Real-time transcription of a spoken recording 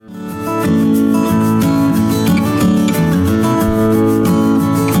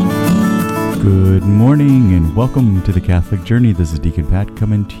Welcome to the Catholic Journey. This is Deacon Pat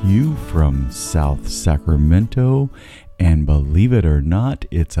coming to you from South Sacramento. And believe it or not,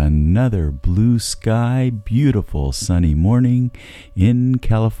 it's another blue sky, beautiful sunny morning in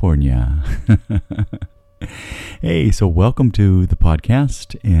California. Hey, so welcome to the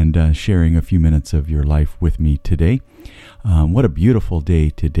podcast and sharing a few minutes of your life with me today. What a beautiful day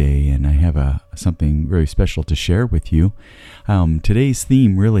today, and I have something very special to share with you. Today's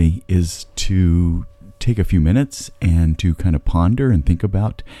theme really is to take a few minutes and to kind of ponder and think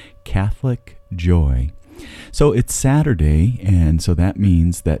about Catholic joy. So it's Saturday, and so that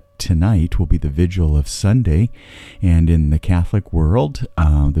means that tonight will be the vigil of Sunday. And in the Catholic world,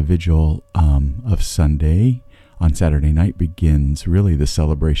 the vigil of Sunday on Saturday night begins really the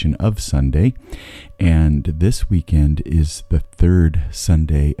celebration of Sunday. And this weekend is the third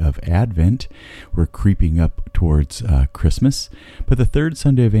Sunday of Advent. We're creeping up towards Christmas. But the third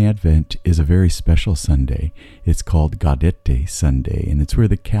Sunday of Advent is a very special Sunday. It's called Gaudete Sunday. And it's where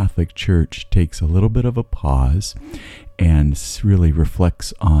the Catholic Church takes a little bit of a pause and really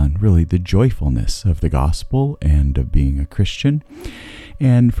reflects on really the joyfulness of the gospel and of being a Christian.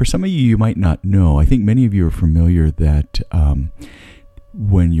 And for some of you, you might not know, I think many of you are familiar that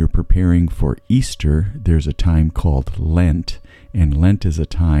when you're preparing for Easter, there's a time called Lent. And Lent is a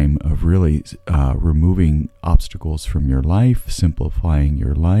time of really removing obstacles from your life, simplifying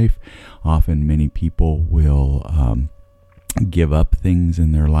your life. Often many people will give up things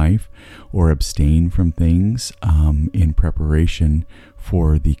in their life or abstain from things in preparation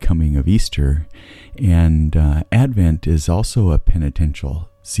for the coming of Easter. And Advent is also a penitential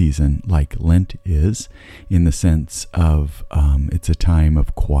season like Lent is, in the sense of it's a time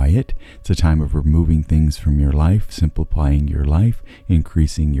of quiet. It's a time of removing things from your life, simplifying your life,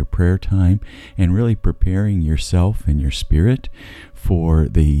 increasing your prayer time, and really preparing yourself and your spirit for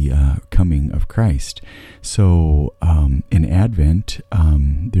the coming of Christ. So in Advent,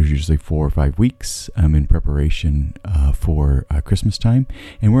 there's usually 4 or 5 weeks in preparation for Christmas time.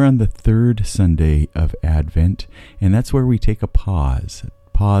 And we're on the third Sunday of Advent, and that's where we take a pause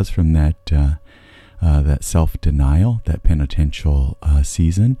from that self-denial, that penitential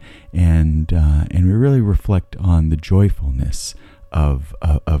season, and we really reflect on the joyfulness of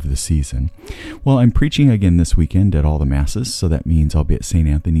the season. Well, I'm preaching again this weekend at all the masses, so that means I'll be at St.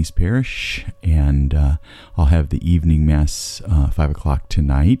 Anthony's Parish, and I'll have the evening mass 5 o'clock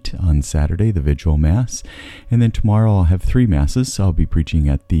tonight on Saturday, the vigil mass, and then tomorrow I'll have 3 masses. So I'll be preaching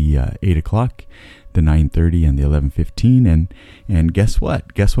at the 8 o'clock, the 9:30, and the 11:15, and guess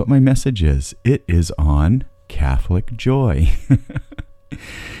what? Guess what my message is? It is on Catholic joy.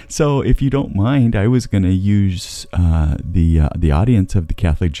 So if you don't mind, I was going to use the audience of the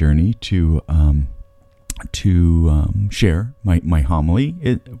Catholic Journey to share my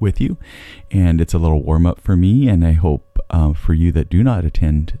homily with you, and it's a little warm up for me, and I hope for you that do not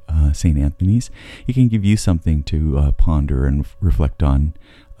attend St. Anthony's, it can give you something to ponder and reflect on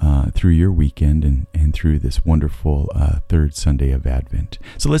through your weekend and through this wonderful third Sunday of Advent.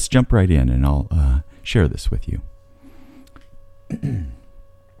 So let's jump right in, and I'll share this with you.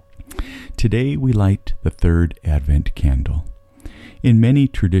 Today we light the third Advent candle. In many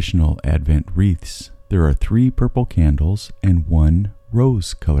traditional Advent wreaths, there are 3 purple candles and 1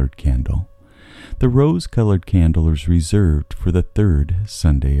 rose-colored candle. The rose-colored candle is reserved for the third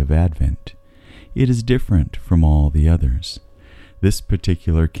Sunday of Advent. It is different from all the others. This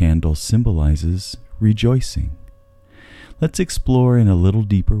particular candle symbolizes rejoicing. Let's explore in a little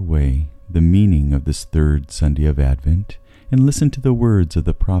deeper way the meaning of this third Sunday of Advent and listen to the words of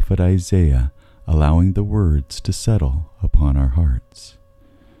the prophet Isaiah, allowing the words to settle upon our hearts.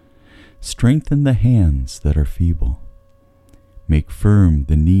 Strengthen the hands that are feeble. Make firm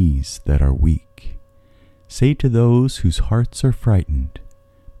the knees that are weak. Say to those whose hearts are frightened,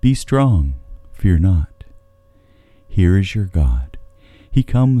 be strong, fear not. Here is your God. He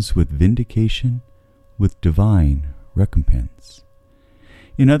comes with vindication, with divine recompense.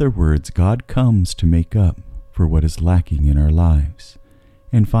 In other words, God comes to make up for what is lacking in our lives.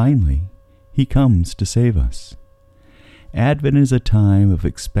 And finally, He comes to save us. Advent is a time of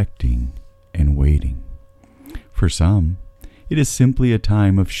expecting and waiting. For some, it is simply a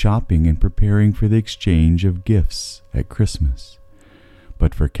time of shopping and preparing for the exchange of gifts at Christmas.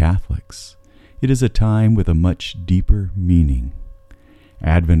 But for Catholics, it is a time with a much deeper meaning.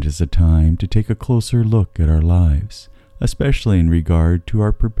 Advent is a time to take a closer look at our lives, especially in regard to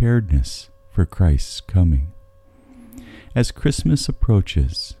our preparedness for Christ's coming. As Christmas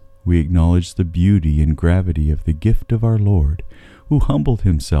approaches, we acknowledge the beauty and gravity of the gift of our Lord, who humbled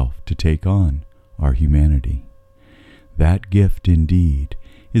Himself to take on our humanity. That gift, indeed,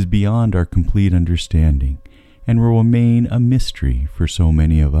 is beyond our complete understanding, and will remain a mystery for so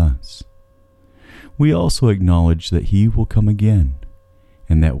many of us. We also acknowledge that He will come again,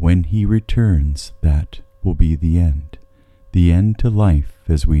 and that when He returns, that will be the end to life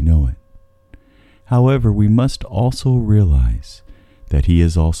as we know it. However, we must also realize that He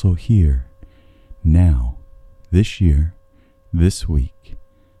is also here, now, this year, this week,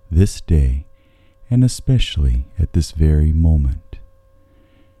 this day, and especially at this very moment.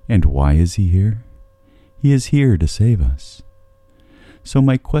 And why is He here? He is here to save us. So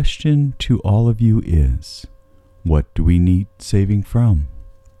my question to all of you is, what do we need saving from?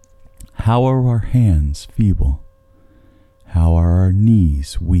 How are our hands feeble? How are our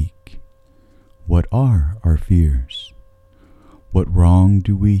knees weak? What are our fears? What wrong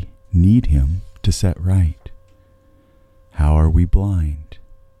do we need Him to set right? How are we blind?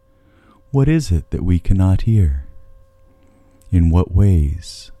 What is it that we cannot hear? In what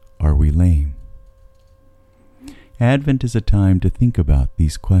ways are we lame? Advent is a time to think about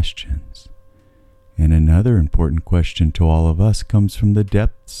these questions. And another important question to all of us comes from the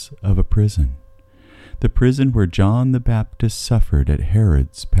depths of a prison. The prison where John the Baptist suffered at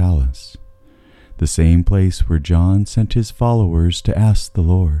Herod's palace. The same place where John sent his followers to ask the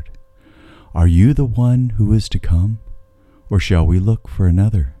Lord, "Are you the one who is to come, or shall we look for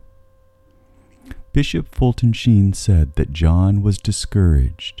another?" Bishop Fulton Sheen said that John was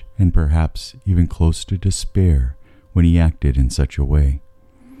discouraged and perhaps even close to despair when he acted in such a way.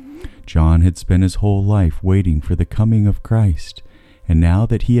 John had spent his whole life waiting for the coming of Christ, and now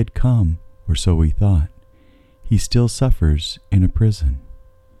that He had come, or so he thought, he still suffers in a prison.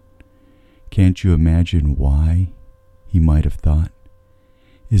 Can't you imagine why he might have thought,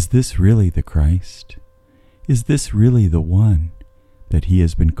 "Is this really the Christ? Is this really the one that He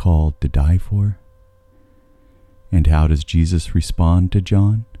has been called to die for?" And how does Jesus respond to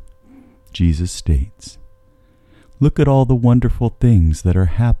John? Jesus states, "Look at all the wonderful things that are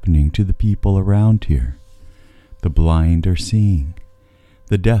happening to the people around here. The blind are seeing,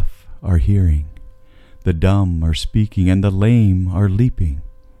 the deaf are hearing, the dumb are speaking, and the lame are leaping."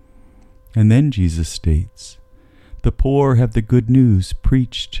 And then Jesus states, "The poor have the good news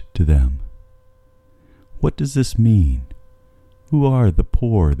preached to them." What does this mean? Who are the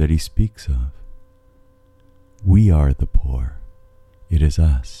poor that He speaks of? We are the poor. It is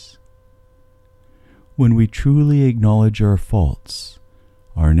us. When we truly acknowledge our faults,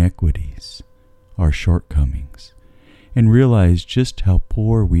 our iniquities, our shortcomings, and realize just how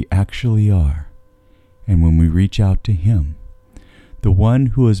poor we actually are, and when we reach out to Him, the one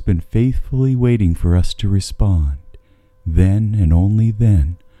who has been faithfully waiting for us to respond, then and only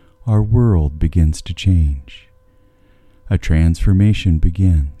then our world begins to change. A transformation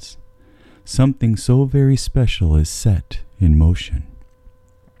begins. Something so very special is set in motion.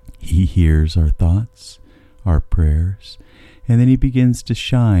 He hears our thoughts, our prayers, and then He begins to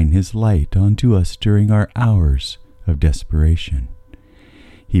shine His light onto us during our hours of desperation.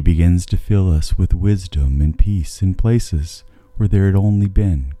 He begins to fill us with wisdom and peace in places where there had only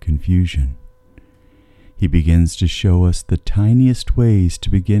been confusion. He begins to show us the tiniest ways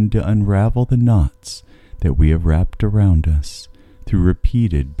to begin to unravel the knots that we have wrapped around us through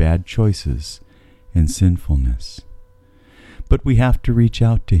repeated bad choices and sinfulness. But we have to reach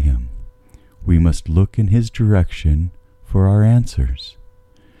out to Him. We must look in His direction for our answers.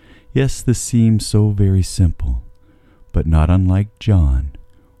 Yes, this seems so very simple, but not unlike John,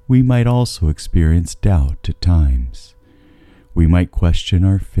 we might also experience doubt at times. We might question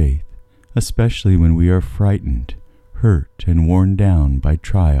our faith, especially when we are frightened, hurt, and worn down by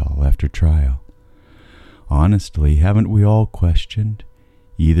trial after trial. Honestly, haven't we all questioned,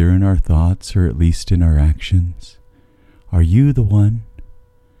 either in our thoughts or at least in our actions? Are you the one?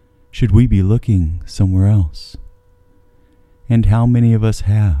 Should we be looking somewhere else? And how many of us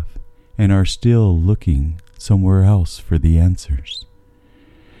have and are still looking somewhere else for the answers?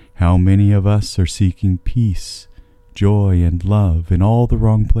 How many of us are seeking peace, joy, and love in all the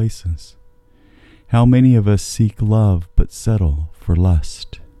wrong places? How many of us seek love but settle for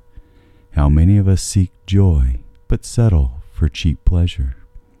lust? How many of us seek joy but settle for cheap pleasure?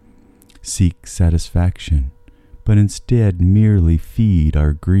 Seek satisfaction but instead merely feed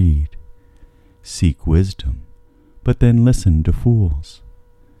our greed? Seek wisdom but then listen to fools?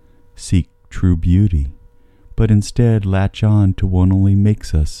 Seek true beauty but instead latch on to what only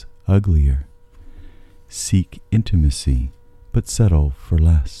makes us uglier? Seek intimacy but settle for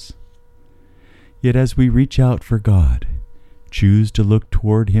less? Yet as we reach out for God, choose to look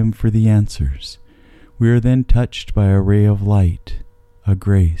toward Him for the answers, we are then touched by a ray of light, a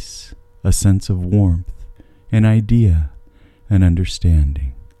grace, a sense of warmth, an idea, an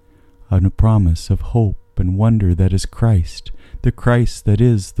understanding, and a promise of hope and wonder that is Christ, the Christ that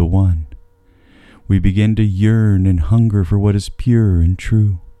is the one. We begin to yearn and hunger for what is pure and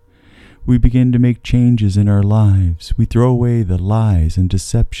true. We begin to make changes in our lives. We throw away the lies and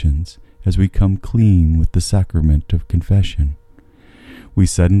deceptions as we come clean with the sacrament of confession. We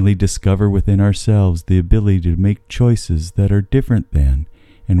suddenly discover within ourselves the ability to make choices that are different than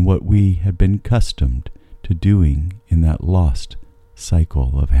and what we had been accustomed to doing in that lost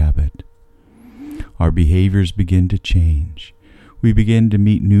cycle of habit. Our behaviors begin to change. We begin to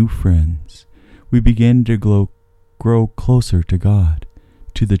meet new friends. We begin to grow closer to God,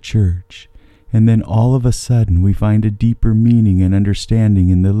 to the church, and then all of a sudden we find a deeper meaning and understanding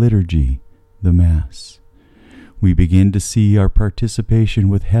in the liturgy, the Mass. We begin to see our participation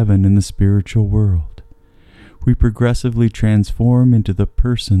with heaven in the spiritual world. We progressively transform into the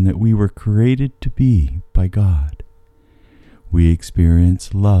person that we were created to be by God. We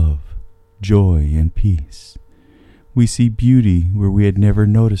experience love, joy, and peace. We see beauty where we had never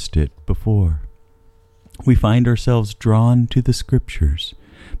noticed it before. We find ourselves drawn to the Scriptures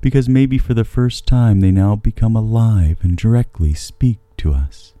because maybe for the first time they now become alive and directly speak to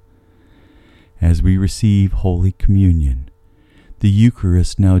us. As we receive Holy Communion, the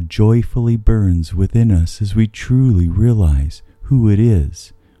Eucharist now joyfully burns within us as we truly realize who it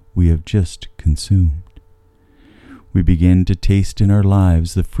is we have just consumed. We begin to taste in our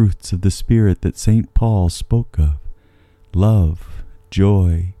lives the fruits of the Spirit that St. Paul spoke of: love,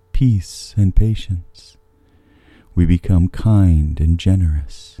 joy, peace, and patience. We become kind and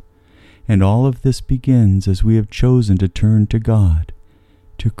generous. And all of this begins as we have chosen to turn to God,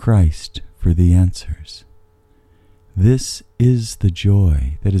 to Christ, for the answers. This is the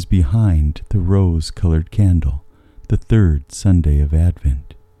joy that is behind the rose-colored candle, the third Sunday of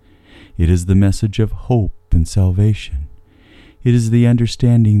Advent. It is the message of hope and salvation. It is the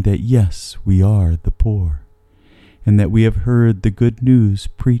understanding that yes, we are the poor, and that we have heard the good news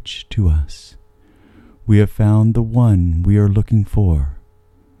preached to us. We have found the one we are looking for.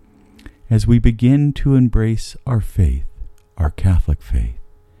 As we begin to embrace our faith, our Catholic faith,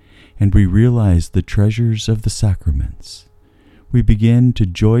 and we realize the treasures of the sacraments, we begin to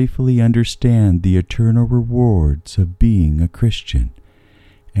joyfully understand the eternal rewards of being a Christian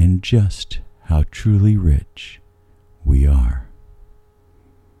and just how truly rich we are.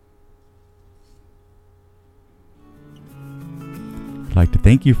 I'd like to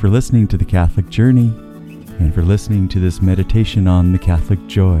thank you for listening to The Catholic Journey and for listening to this meditation on the Catholic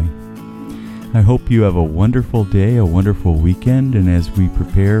joy. I hope you have a wonderful day, a wonderful weekend, and as we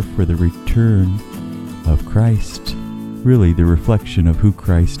prepare for the return of Christ, really the reflection of who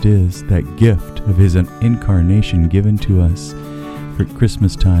Christ is, that gift of his incarnation given to us for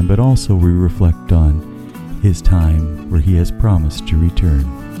Christmas time, but also we reflect on his time where he has promised to return.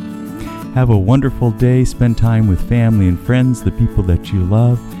 Have a wonderful day, spend time with family and friends, the people that you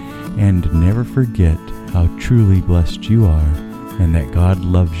love, and never forget how truly blessed you are and that God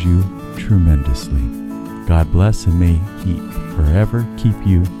loves you tremendously. God bless, and may he forever keep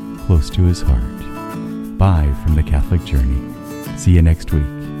you close to his heart. Bye from the Catholic Journey. See you next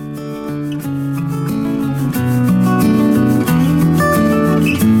week.